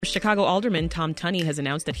Chicago Alderman Tom Tunney has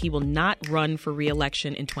announced that he will not run for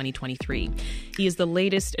re-election in 2023. He is the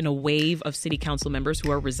latest in a wave of city council members who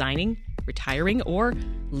are resigning, retiring, or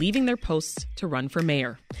leaving their posts to run for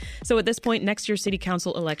mayor. So at this point, next year's city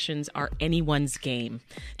council elections are anyone's game.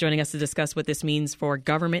 Joining us to discuss what this means for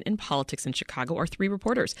government and politics in Chicago are three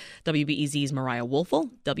reporters: WBEZ's Mariah Woelfel,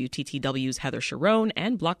 WTTW's Heather Sharon,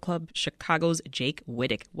 and Block Club Chicago's Jake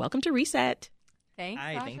Wittick. Welcome to Reset. Thanks.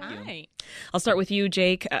 Hi, thank you. Hi. I'll start with you,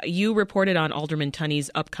 Jake. You reported on Alderman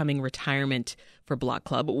Tunney's upcoming retirement for Block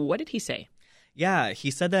Club. What did he say? Yeah,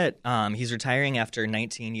 he said that he's retiring after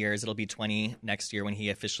 19 years. It'll be 20 next year when he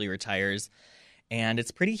officially retires. And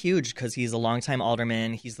it's pretty huge because he's a longtime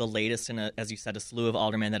alderman. He's the latest in, as you said, a slew of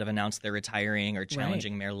aldermen that have announced they're retiring or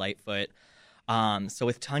challenging Mayor Lightfoot. So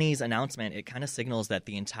with Tunney's announcement, it kind of signals that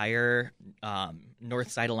the entire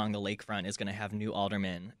north side along the lakefront is going to have new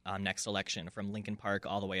aldermen next election, from Lincoln Park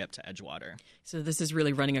all the way up to Edgewater. So this is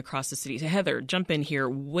really running across the city. Heather, jump in here.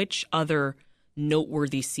 Which other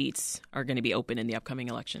noteworthy seats are going to be open in the upcoming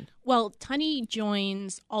election? Well, Tunney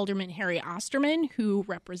joins Alderman Harry Osterman, who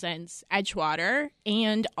represents Edgewater,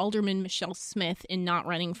 and Alderman Michelle Smith in not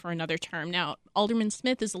running for another term. Now, Alderman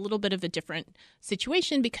Smith is a little bit of a different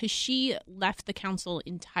situation because she left the council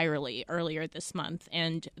entirely earlier this month,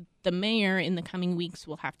 and the mayor in the coming weeks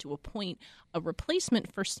will have to appoint a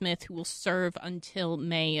replacement for Smith who will serve until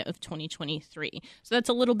May of 2023. So that's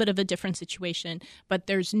a little bit of a different situation, but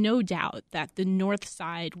there's no doubt that the north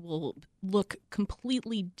side will look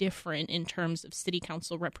completely different in terms of city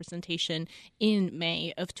council representation in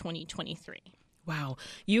May of 2023. Wow.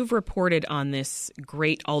 You've reported on this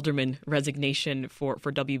great alderman resignation for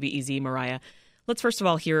WBEZ, Mariah. Let's first of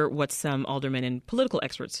all hear what some aldermen and political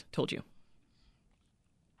experts told you.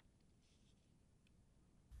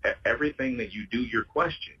 Everything that you do, your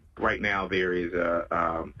question. Right now, there is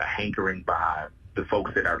a hankering by the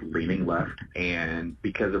folks that are leaning left, and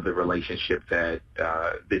because of the relationship that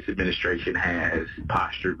this administration has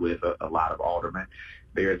postured with a lot of aldermen,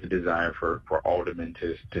 there is a desire for aldermen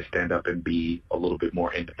to stand up and be a little bit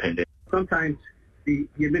more independent. Sometimes the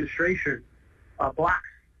administration blocks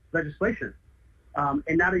legislation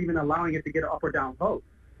and not even allowing it to get an up or down vote.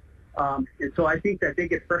 And so I think that they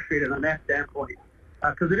get frustrated on that standpoint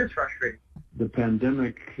because it is frustrating. The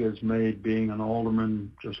pandemic has made being an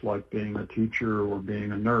alderman, just like being a teacher or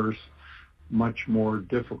being a nurse, much more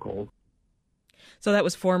difficult. So that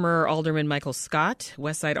was former Alderman Michael Scott,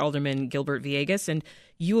 Westside Alderman Gilbert Villegas, and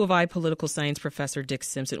U of I political science professor Dick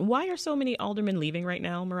Simpson. Why are so many aldermen leaving right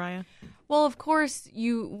now, Mariah? Well, of course,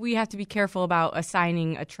 we have to be careful about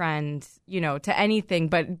assigning a trend, to anything,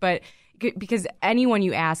 but because anyone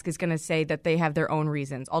you ask is going to say that they have their own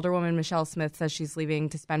reasons. Alderwoman Michelle Smith says she's leaving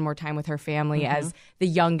to spend more time with her family as the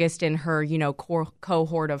youngest in her,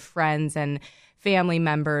 cohort of friends and family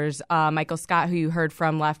members. Michael Scott, who you heard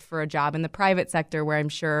from, left for a job in the private sector where I'm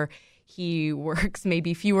sure he works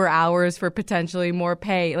maybe fewer hours for potentially more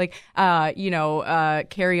pay.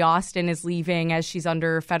 Carrie Austin is leaving as she's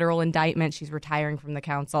under federal indictment. She's retiring from the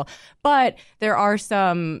council. But there are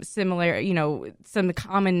some similar, some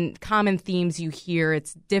common themes you hear.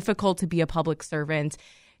 It's difficult to be a public servant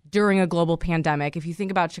during a global pandemic. If you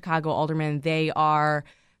think about Chicago aldermen, they are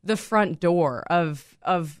the front door of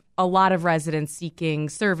a lot of residents seeking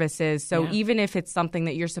services. So even if it's something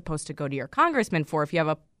that you're supposed to go to your congressman for, if you have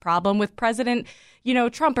a problem with President,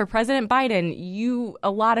 Trump or President Biden,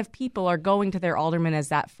 a lot of people are going to their alderman as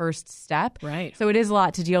that first step. Right. So it is a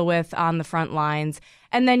lot to deal with on the front lines.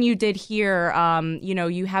 And then you did hear,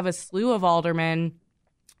 you have a slew of aldermen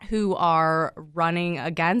who are running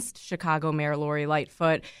against Chicago Mayor Lori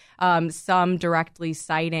Lightfoot, some directly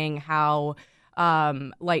citing how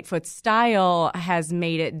Lightfoot's style has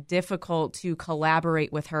made it difficult to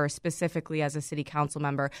collaborate with her, specifically as a city council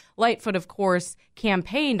member. Lightfoot, of course,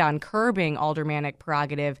 campaigned on curbing aldermanic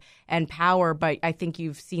prerogative and power, but I think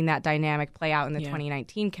you've seen that dynamic play out in the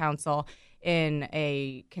 2019 council in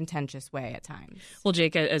a contentious way at times. Well,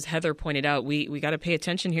 Jake, as Heather pointed out, we got to pay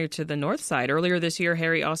attention here to the north side. Earlier this year,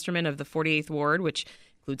 Harry Osterman of the 48th Ward, which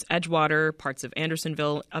includes Edgewater, parts of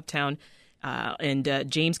Andersonville, Uptown, and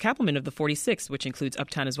James Kappelman of the 46th, which includes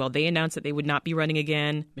Uptown as well. They announced that they would not be running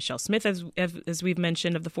again. Michelle Smith, as we've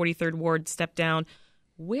mentioned, of the 43rd Ward, stepped down.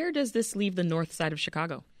 Where does this leave the north side of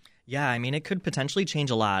Chicago? Yeah, I mean, it could potentially change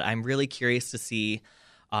a lot. I'm really curious to see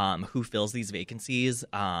who fills these vacancies.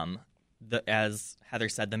 As Heather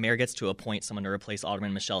said, the mayor gets to appoint someone to replace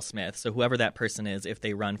Alderman Michelle Smith. So whoever that person is, if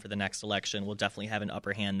they run for the next election, will definitely have an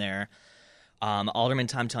upper hand there. Alderman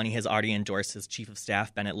Tom Tunney has already endorsed his chief of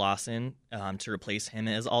staff, Bennett Lawson, to replace him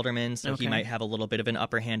as alderman, so he might have a little bit of an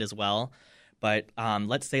upper hand as well. But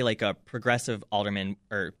let's say like a progressive alderman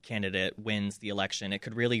or candidate wins the election, it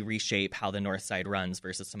could really reshape how the North Side runs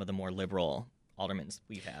versus some of the more liberal aldermen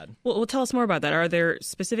we've had. Well, tell us more about that. Are there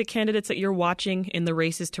specific candidates that you're watching in the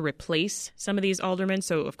races to replace some of these aldermen?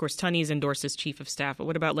 So, of course, Tunney is endorsed as chief of staff, but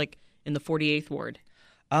what about like in the 48th ward?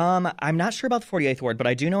 I'm not sure about the 48th ward, but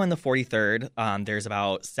I do know in the 43rd, there's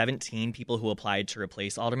about 17 people who applied to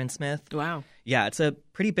replace Alderman Smith. Wow. Yeah, it's a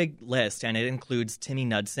pretty big list, and it includes Timmy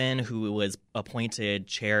Knudsen, who was appointed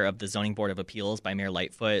chair of the Zoning Board of Appeals by Mayor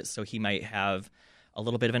Lightfoot, so he might have a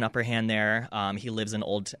little bit of an upper hand there. He lived in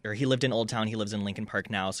Old Town. He lives in Lincoln Park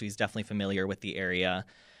now, so he's definitely familiar with the area.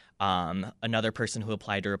 Another person who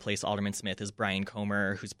applied to replace Alderman Smith is Brian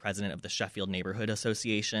Comer, who's president of the Sheffield Neighborhood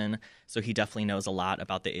Association. So he definitely knows a lot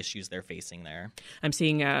about the issues they're facing there. I'm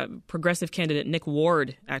seeing progressive candidate Nick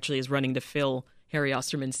Ward actually is running to fill Harry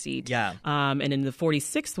Osterman's seat. Yeah. And in the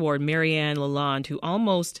 46th ward, Marianne Lalonde, who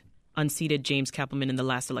almost unseated James Kappelman in the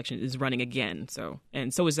last election, is running again. So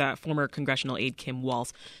is former congressional aide Kim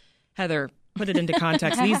Walz. Heather, put it into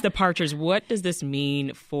context. These departures, what does this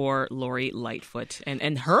mean for Lori Lightfoot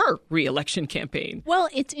and her reelection campaign? Well,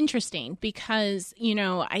 it's interesting because,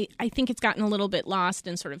 I think it's gotten a little bit lost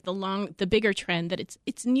in sort of the bigger trend that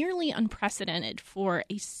it's nearly unprecedented for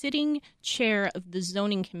a sitting chair of the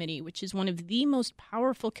zoning committee, which is one of the most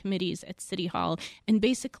powerful committees at City Hall, and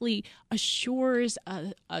basically assures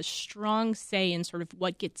a strong say in sort of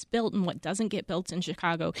what gets built and what doesn't get built in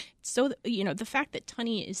Chicago. So, the fact that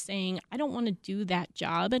Tunney is saying, I don't want to do that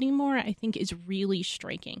job anymore, I think is really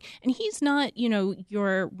striking. And he's not,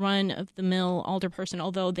 your run-of-the-mill alderperson,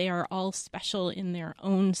 although they are all special in their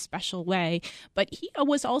own special way. But he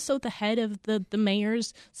was also the head of the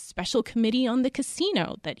mayor's special committee on the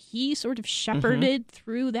casino that he sort of shepherded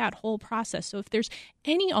through that whole process. So if there's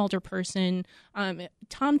any alderperson,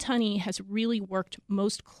 Tom Tunney has really worked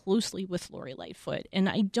most closely with Lori Lightfoot. And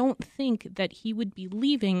I don't think that he would be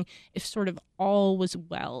leaving if sort of all was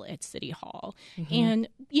well at City Hall. And,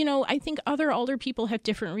 I think other alder people have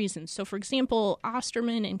different reasons. So, for example,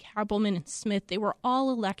 Osterman and Kappelman and Smith, they were all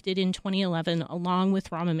elected in 2011 along with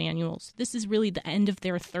Rahm Emanuel. So this is really the end of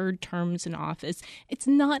their third terms in office. It's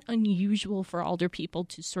not unusual for alder people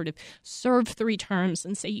to sort of serve 3 terms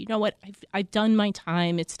and say, you know what, I've done my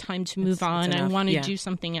time. It's time to move on. I want to do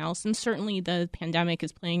something else. And certainly the pandemic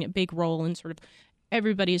is playing a big role in sort of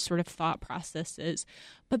everybody's sort of thought processes.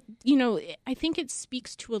 But, I think it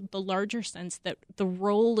speaks to the larger sense that the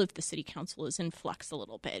role of the city council is in flux a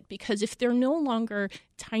little bit, because if they're no longer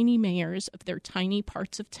tiny mayors of their tiny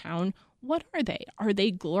parts of town, what are they? Are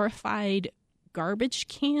they glorified garbage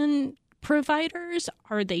can providers?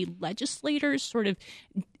 Are they legislators sort of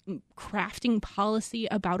crafting policy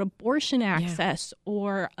about abortion access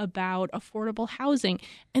or about affordable housing?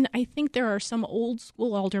 And I think there are some old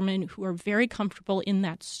school aldermen who are very comfortable in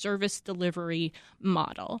that service delivery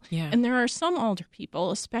model. And there are some alder people,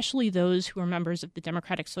 especially those who are members of the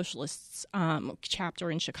Democratic Socialists chapter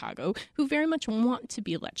in Chicago, who very much want to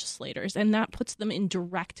be legislators. And that puts them in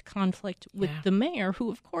direct conflict with the mayor, who,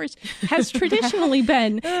 of course, has traditionally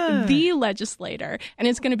been the legislator. And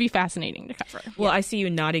it's going to be fascinating to cover. Well, I see you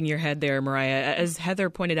nodding your head there, Mariah. As Heather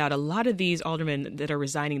pointed out, a lot of these aldermen that are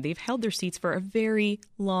resigning, they've held their seats for a very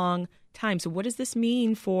long time. So what does this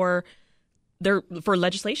mean for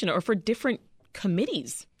legislation or for different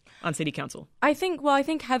committees on city council? I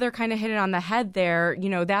think Heather kind of hit it on the head there.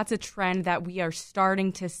 That's a trend that we are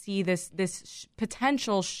starting to see, this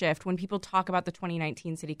potential shift when people talk about the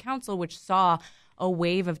 2019 city council, which saw a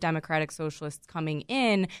wave of Democratic Socialists coming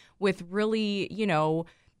in with really,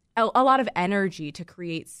 a lot of energy to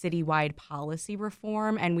create citywide policy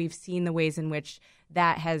reform. And we've seen the ways in which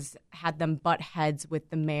that has had them butt heads with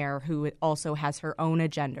the mayor, who also has her own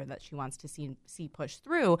agenda that she wants to see pushed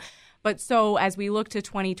through. But so as we look to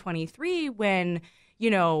 2023, when,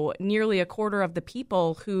 nearly a quarter of the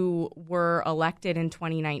people who were elected in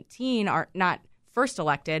 2019 are not first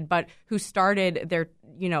elected, but who started their,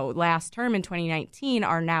 last term in 2019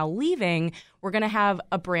 are now leaving, we're going to have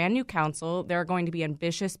a brand new council. There are going to be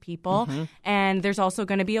ambitious people, and there's also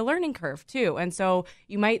going to be a learning curve too. And so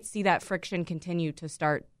you might see that friction continue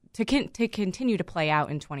to continue to play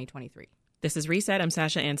out in 2023. This is Reset. I'm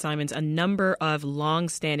Sasha Ann Simons. A number of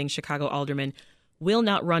long-standing Chicago aldermen will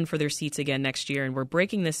not run for their seats again next year. And we're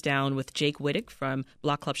breaking this down with Jake Wittig from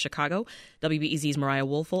Block Club Chicago, WBEZ's Mariah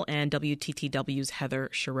Woelfel, and WTTW's Heather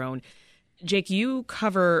Sharon. Jake, you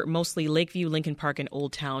cover mostly Lakeview, Lincoln Park, and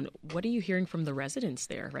Old Town. What are you hearing from the residents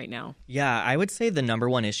there right now? Yeah, I would say the number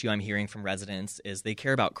one issue I'm hearing from residents is they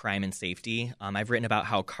care about crime and safety. I've written about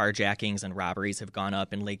how carjackings and robberies have gone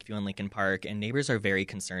up in Lakeview and Lincoln Park, and neighbors are very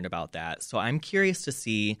concerned about that. So I'm curious to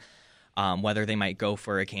see whether they might go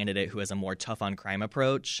for a candidate who has a more tough on crime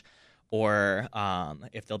approach, or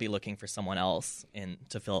if they'll be looking for someone else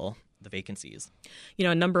to fill the vacancies. You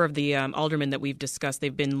know, a number of the aldermen that we've discussed,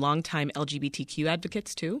 they've been longtime LGBTQ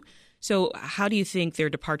advocates too. So how do you think their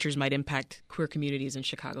departures might impact queer communities in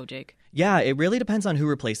Chicago, Jake? Yeah, it really depends on who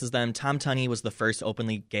replaces them. Tom Tunney was the first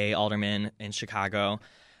openly gay alderman in Chicago,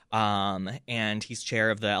 and he's chair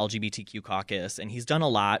of the LGBTQ caucus, and he's done a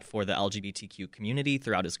lot for the LGBTQ community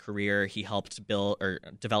throughout his career. He helped build or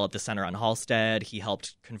develop the Center on Halsted. He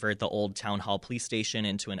helped convert the old Town Hall Police Station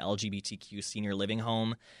into an LGBTQ senior living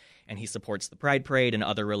home, and he supports the Pride Parade and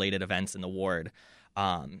other related events in the ward.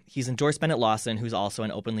 He's endorsed Bennett Lawson, who's also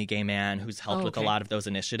an openly gay man who's helped with a lot of those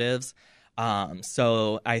initiatives.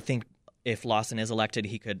 So I think if Lawson is elected,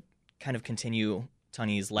 he could kind of continue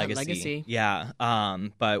Tunney's legacy. Yeah.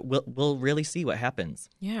 But we'll really see what happens.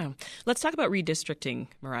 Yeah. Let's talk about redistricting,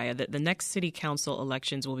 Mariah. The next city council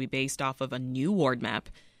elections will be based off of a new ward map.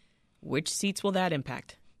 Which seats will that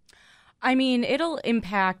impact? I mean, it'll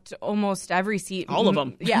impact almost every seat. All of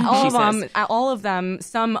them. Yeah, all of them. All of them.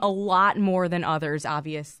 Some a lot more than others,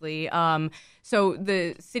 obviously. So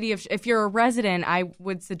the city of, if you're a resident, I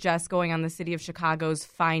would suggest going on the City of Chicago's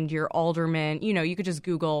Find Your Alderman. You know, you could just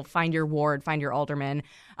Google Find Your Ward, Find Your Alderman,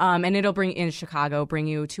 and it'll bring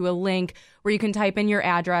you to a link where you can type in your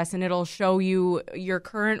address, and it'll show you your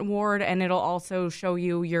current ward, and it'll also show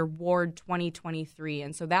you your ward 2023.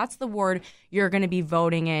 And so that's the ward you're going to be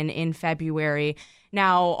voting in February.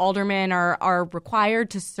 Now, aldermen are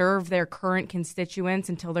required to serve their current constituents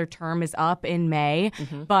until their term is up in May.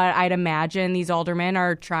 Mm-hmm. But I'd imagine these aldermen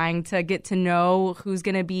are trying to get to know who's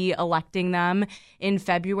going to be electing them in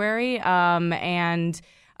February. You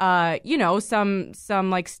know, some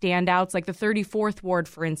like standouts, like the 34th ward,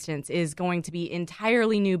 for instance, is going to be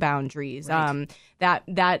entirely new boundaries. Right.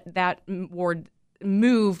 That ward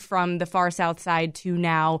moved from the far south side to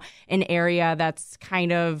now an area that's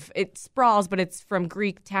kind of, it sprawls, but it's from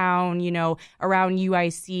Greektown, you know, around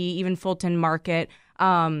UIC, even Fulton Market.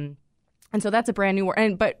 And so that's a brand new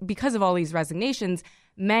ward. But because of all these resignations,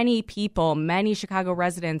 many Chicago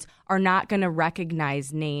residents are not going to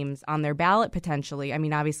recognize names on their ballot potentially. I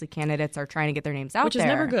mean, obviously candidates are trying to get their names out there. Which is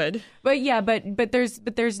never good. But yeah, but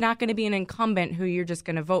there's not going to be an incumbent who you're just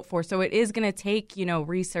going to vote for. So it is going to take, you know,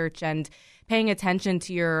 research and paying attention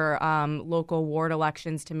to your local ward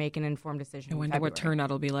elections to make an informed decision. I wonder what turnout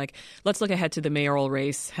will be like. Let's look ahead to the mayoral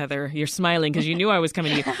race, Heather. You're smiling because you knew I was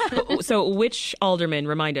coming to you. So which aldermen,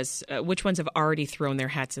 remind us, which ones have already thrown their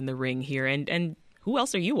hats in the ring here? And who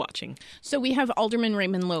else are you watching? So we have Alderman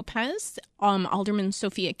Raymond Lopez, Alderman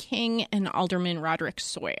Sophia King, and Alderman Roderick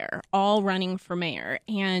Sawyer, all running for mayor.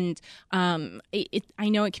 And I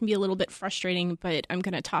know it can be a little bit frustrating, but I'm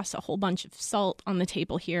going to toss a whole bunch of salt on the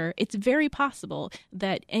table here. It's very possible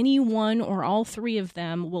that any one or all three of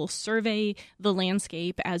them will survey the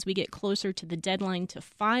landscape as we get closer to the deadline to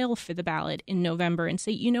file for the ballot in November and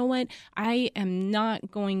say, you know what, I am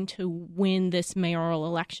not going to win this mayoral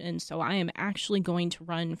election, so I am actually going to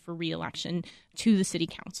run for re-election to the city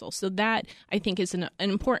council. So that, I think, is an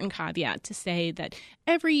important caveat to say that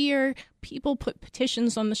every year people put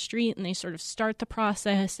petitions on the street and they sort of start the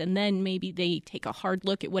process, and then maybe they take a hard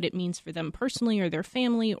look at what it means for them personally or their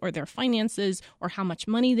family or their finances or how much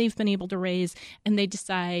money they've been able to raise, and they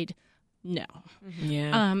decide no.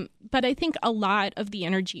 Yeah. But I think a lot of the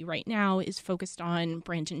energy right now is focused on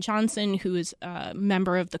Brandon Johnson, who is a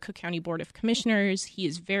member of the Cook County Board of Commissioners. He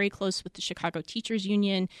is very close with the Chicago Teachers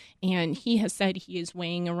Union, and he has said he is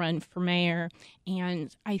weighing a run for mayor.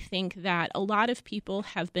 And I think that a lot of people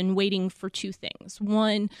have been waiting for two things.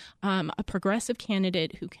 One, a progressive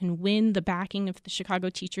candidate who can win the backing of the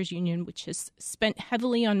Chicago Teachers Union, which has spent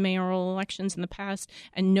heavily on mayoral elections in the past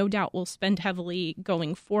and no doubt will spend heavily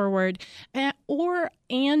going forward.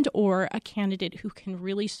 Or a candidate who can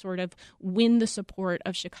really sort of win the support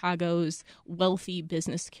of Chicago's wealthy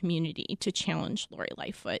business community to challenge Lori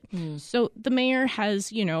Lightfoot. So the mayor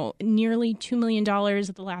has, you know, nearly $2 million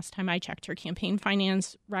the last time I checked her campaign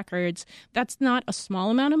finance records. That's not a small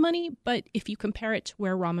amount of money, but if you compare it to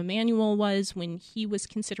where Rahm Emanuel was when he was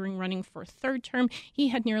considering running for a third term, he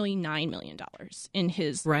had nearly $9 million in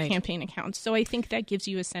his campaign accounts. So I think that gives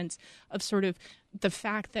you a sense of sort of the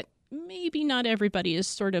fact that maybe not everybody is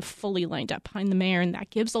sort of fully lined up behind the mayor, and that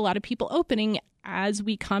gives a lot of people opening as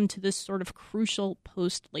we come to this sort of crucial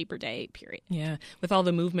post-Labor Day period. Yeah, with all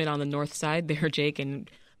the movement on the north side there, Jake, and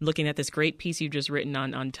looking at this great piece you've just written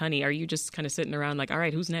on Tunney, are you just kind of sitting around like, all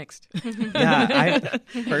right, who's next? Yeah,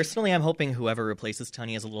 personally, I'm hoping whoever replaces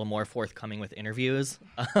Tunney is a little more forthcoming with interviews.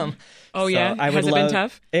 Has it been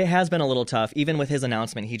tough? It has been a little tough. Even with his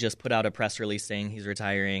announcement, he just put out a press release saying he's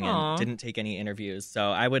retiring and didn't take any interviews.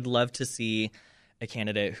 So I would love to see a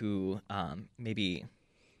candidate who maybe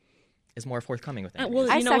is more forthcoming with interviews.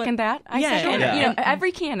 I second that.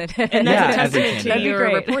 Every candidate. And that's a testament to That'd be your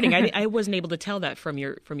great. reporting. I wasn't able to tell that from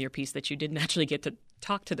your piece that you didn't actually get to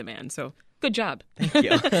talk to the man. So good job. Thank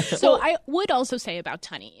you. So I would also say about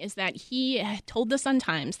Tunney is that he told the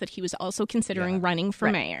Sun-Times that he was also considering running for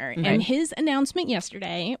mayor. Mm-hmm. And his announcement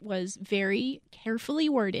yesterday was very carefully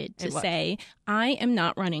worded to say, I am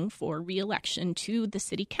not running for re-election to the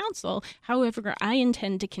city council. However, I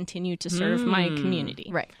intend to continue to serve my community.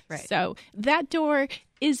 Right. So that door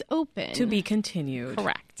is open. To be continued.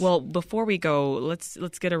 Correct. Well, before we go, let's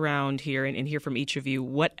get around here and hear from each of you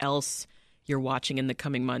what else you're watching in the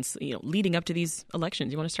coming months, leading up to these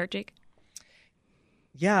elections. You want to start, Jake?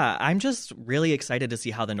 Yeah, I'm just really excited to see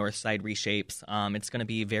how the North Side reshapes. It's going to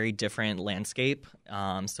be a very different landscape,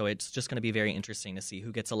 so it's just going to be very interesting to see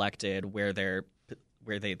who gets elected, where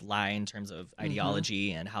they lie in terms of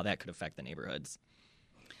ideology, and how that could affect the neighborhoods.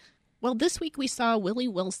 Well, this week we saw Willie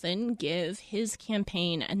Wilson give his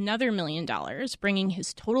campaign another $1 million, bringing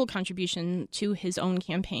his total contribution to his own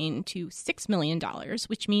campaign to $6 million,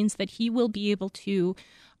 which means that he will be able to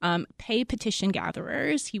pay petition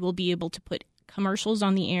gatherers. He will be able to put commercials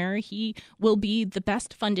on the air. He will be the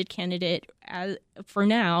best funded candidate for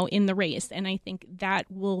now in the race. And I think that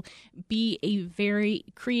will be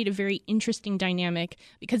create a very interesting dynamic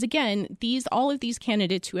because, again, all of these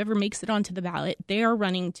candidates, whoever makes it onto the ballot, they are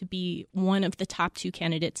running to be one of the top two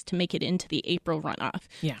candidates to make it into the April runoff.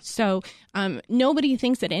 Yeah. So nobody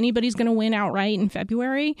thinks that anybody's going to win outright in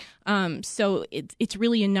February. So it's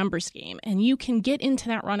really a numbers game. And you can get into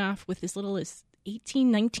that runoff with as little as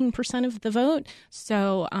 19% of the vote.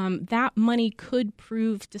 So that money could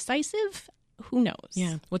prove decisive. Who knows?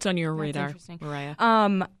 Yeah. What's on your radar, interesting. Mariah?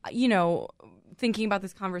 Thinking about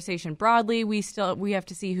this conversation broadly, we have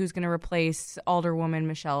to see who's going to replace Alderwoman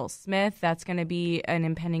Michelle Smith. That's going to be an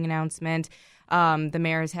impending announcement. The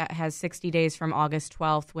mayor has 60 days from August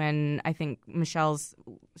 12th, when I think Michelle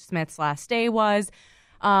Smith's last day was.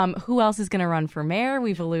 Who else is going to run for mayor?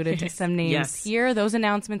 We've alluded to some names here. Those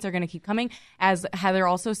announcements are going to keep coming. As Heather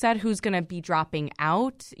also said, who's going to be dropping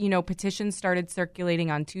out? Petitions started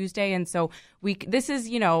circulating on Tuesday. And so this is,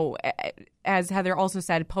 as Heather also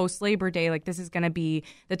said, post-Labor Day, this is going to be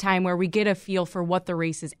the time where we get a feel for what the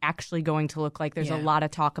race is actually going to look like. There's a lot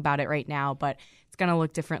of talk about it right now, but it's going to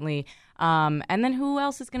look differently. And then who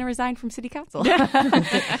else is going to resign from city council?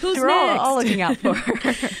 Who's We're next? all looking out for.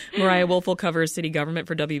 Mariah Woelfel covers city government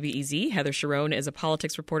for WBEZ. Heather Sharon is a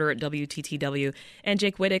politics reporter at WTTW. And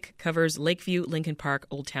Jake Wittick covers Lakeview, Lincoln Park,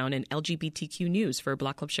 Old Town, and LGBTQ news for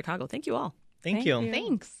Block Club Chicago. Thank you all. Thank you.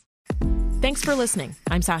 Thanks. Thanks for listening.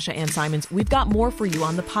 I'm Sasha Ann Simons. We've got more for you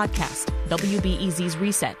on the podcast, WBEZ's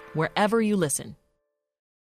Reset, wherever you listen.